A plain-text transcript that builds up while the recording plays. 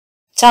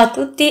Ciao a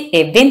tutti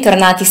e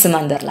bentornati su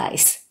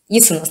Mandorleyes.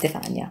 Io sono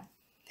Stefania.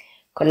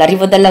 Con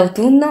l'arrivo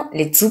dell'autunno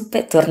le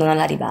zuppe tornano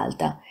alla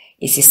ribalta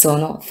e se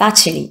sono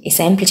facili e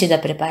semplici da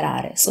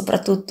preparare,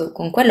 soprattutto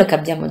con quello che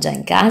abbiamo già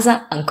in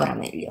casa, ancora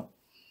meglio.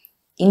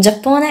 In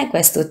Giappone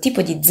questo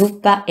tipo di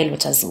zuppa è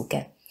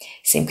l'Ochazuke,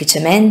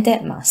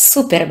 semplicemente ma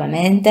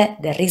superbamente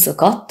del riso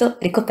cotto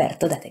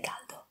ricoperto da tè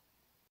caldo.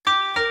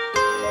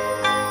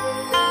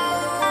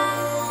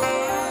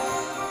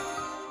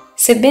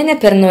 Sebbene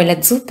per noi la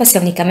zuppa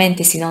sia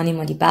unicamente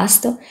sinonimo di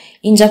pasto,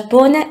 in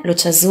Giappone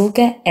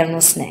l'Ochazuke è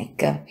uno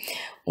snack,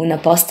 una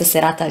post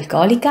serata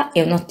alcolica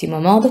e un ottimo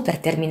modo per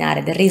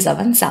terminare del riso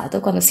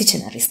avanzato quando si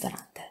cena al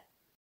ristorante.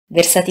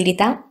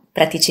 Versatilità,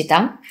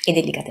 praticità e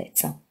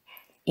delicatezza.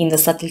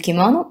 Indossate il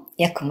kimono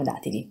e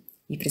accomodatevi.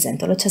 Vi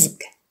presento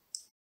l'Ochazuke.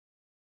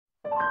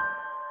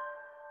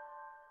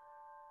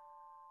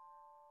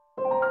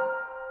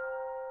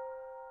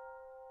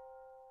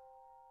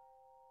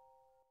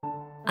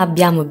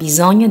 Abbiamo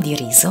bisogno di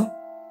riso,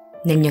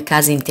 nel mio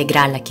caso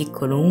integrale a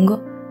chicco lungo,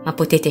 ma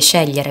potete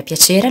scegliere a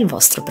piacere il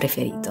vostro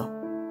preferito.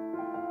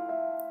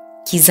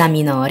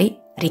 Kisami nori,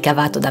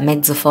 ricavato da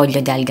mezzo foglio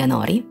di alga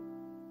nori,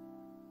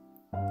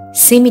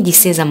 semi di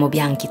sesamo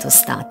bianchi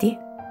tostati,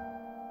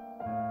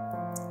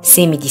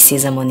 semi di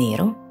sesamo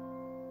nero,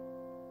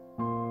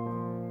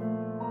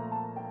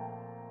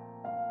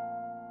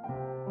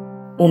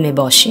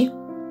 umeboshi,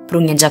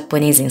 prugne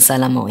giapponese in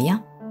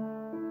salamoia,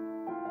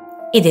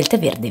 e del tè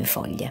verde in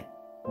foglie.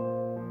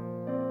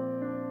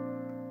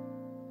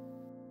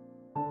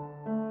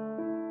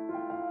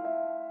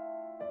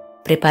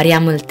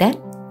 Prepariamo il tè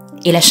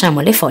e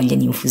lasciamo le foglie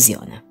in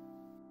infusione.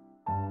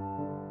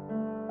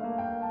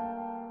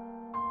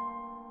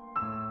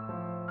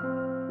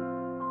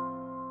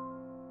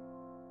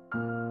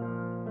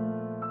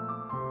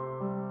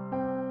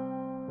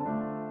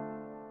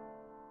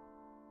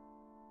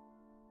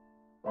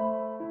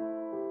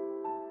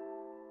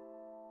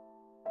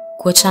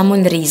 Cuociamo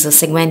il riso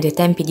seguendo i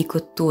tempi di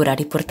cottura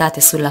riportati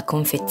sulla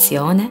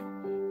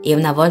confezione e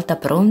una volta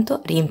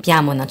pronto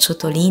riempiamo una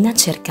ciotolina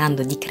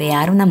cercando di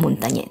creare una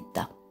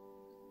montagnetta.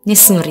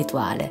 Nessun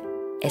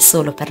rituale, è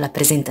solo per la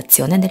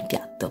presentazione del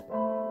piatto.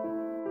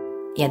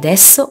 E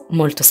adesso,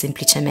 molto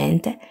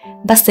semplicemente,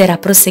 basterà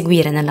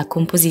proseguire nella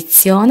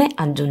composizione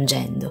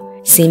aggiungendo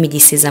semi di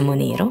sesamo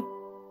nero,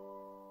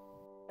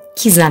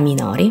 kisami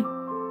nori,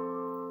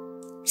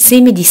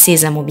 semi di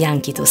sesamo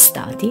bianchi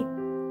tostati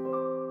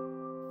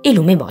e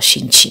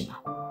l'umeboshi in cima.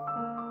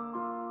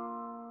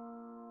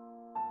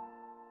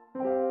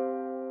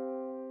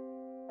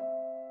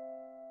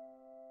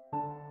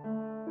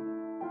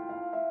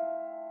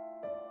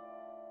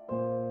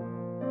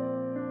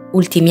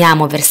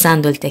 Ultimiamo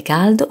versando il tè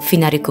caldo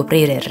fino a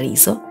ricoprire il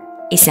riso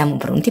e siamo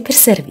pronti per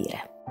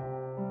servire.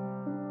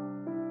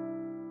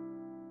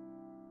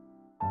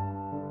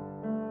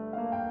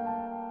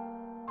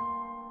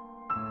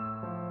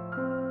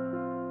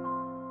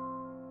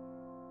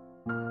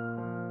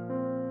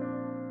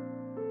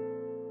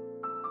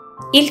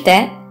 Il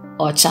tè,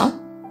 ocha,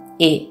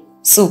 e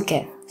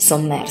suke,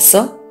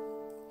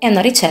 sommerso, è una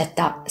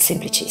ricetta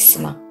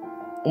semplicissima.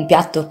 Un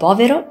piatto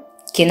povero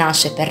che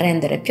nasce per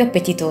rendere più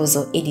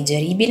appetitoso e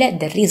digeribile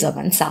del riso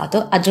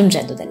avanzato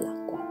aggiungendo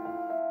dell'acqua.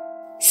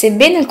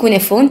 Sebbene alcune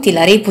fonti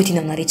la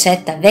reputino una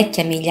ricetta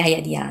vecchia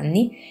migliaia di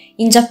anni,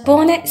 in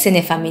Giappone se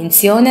ne fa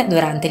menzione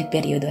durante il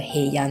periodo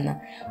Heian,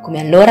 come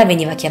allora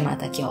veniva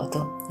chiamata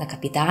Kyoto, la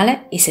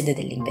capitale e sede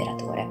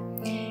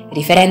dell'imperatore,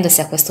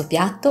 riferendosi a questo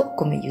piatto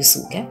come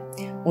yusuke,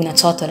 una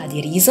ciotola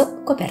di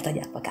riso coperta di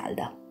acqua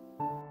calda.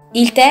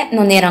 Il tè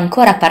non era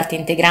ancora parte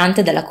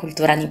integrante della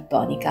cultura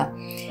nipponica.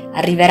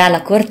 Arriverà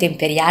alla corte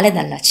imperiale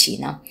dalla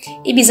Cina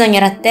e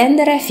bisognerà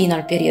attendere fino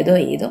al periodo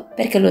Edo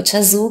perché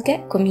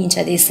l'Ochazuke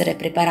comincia ad essere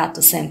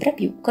preparato sempre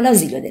più con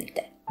l'ausilio del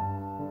tè.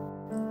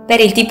 Per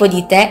il tipo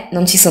di tè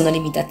non ci sono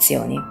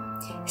limitazioni.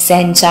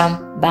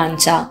 Sencha,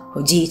 bancha,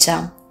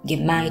 hojicha,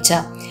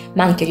 genmaicha,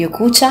 ma anche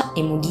ryokucha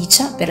e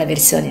mugicha per la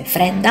versione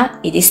fredda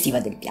ed estiva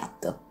del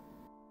piatto.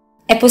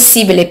 È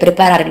possibile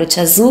preparare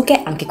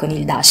l'Ochazuke anche con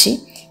il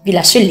dashi, vi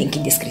lascio il link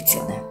in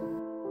descrizione.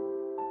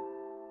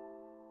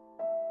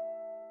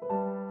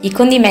 I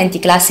condimenti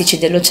classici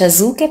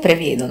dell'Ochazuke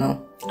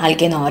prevedono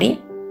alghe nori,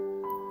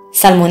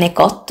 salmone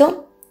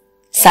cotto,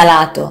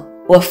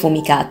 salato o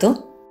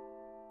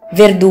affumicato,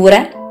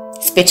 verdure,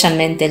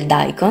 specialmente il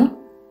daikon,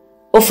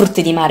 o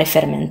frutti di mare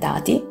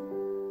fermentati,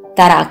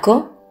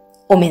 tarako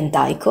o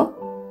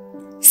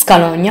mentaiko,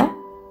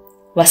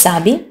 scalogno,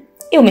 wasabi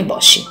e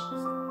umeboshi.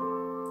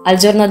 Al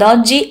giorno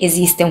d'oggi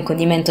esiste un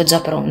condimento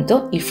già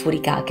pronto, il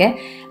furikake,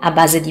 a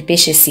base di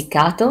pesce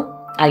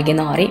essiccato, alghe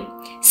nori,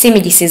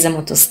 semi di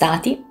sesamo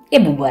tostati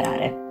e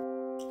bubarare.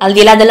 Al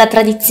di là della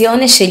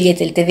tradizione,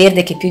 scegliete il tè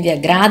verde che più vi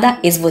aggrada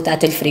e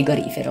svuotate il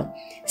frigorifero.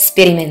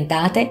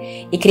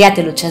 Sperimentate e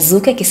create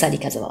l'Ochazuke che sa di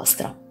casa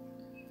vostra.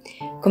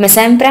 Come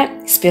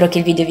sempre, spero che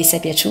il video vi sia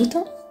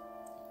piaciuto.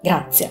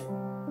 Grazie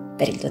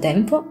per il tuo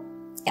tempo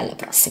e alla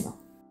prossima.